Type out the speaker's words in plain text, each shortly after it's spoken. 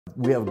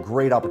We have a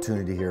great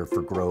opportunity here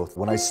for growth.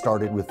 When I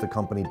started with the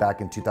company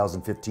back in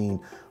 2015,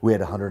 we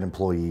had 100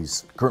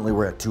 employees. Currently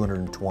we're at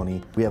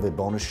 220. We have a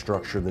bonus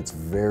structure that's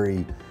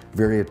very,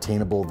 very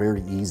attainable,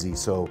 very easy.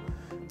 So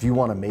if you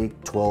want to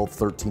make 12,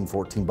 13,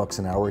 14 bucks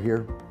an hour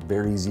here,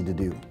 very easy to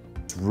do.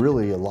 It's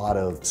really a lot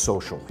of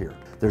social here.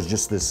 There's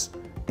just this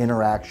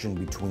interaction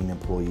between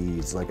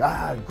employees, like,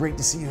 great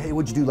to see you. Hey,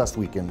 what'd you do last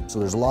weekend? So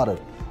there's a lot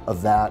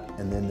of that.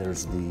 And then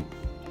there's the,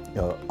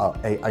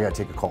 hey, I gotta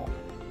take a call.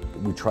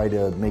 We try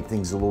to make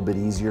things a little bit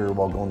easier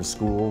while going to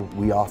school.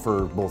 We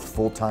offer both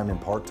full-time and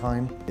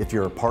part-time. If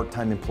you're a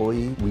part-time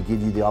employee, we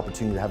give you the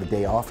opportunity to have a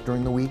day off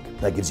during the week.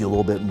 That gives you a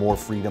little bit more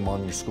freedom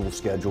on your school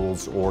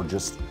schedules, or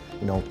just,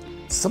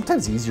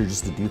 sometimes easier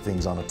just to do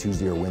things on a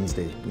Tuesday or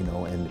Wednesday,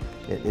 and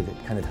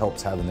it kind of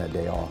helps having that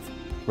day off.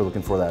 We're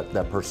looking for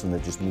that person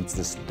that just meets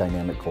this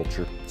dynamic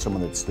culture,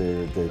 someone that's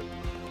there that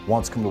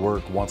wants to come to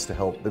work, wants to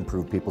help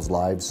improve people's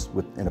lives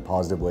in a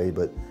positive way,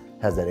 but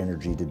has that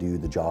energy to do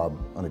the job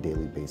on a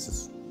daily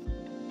basis.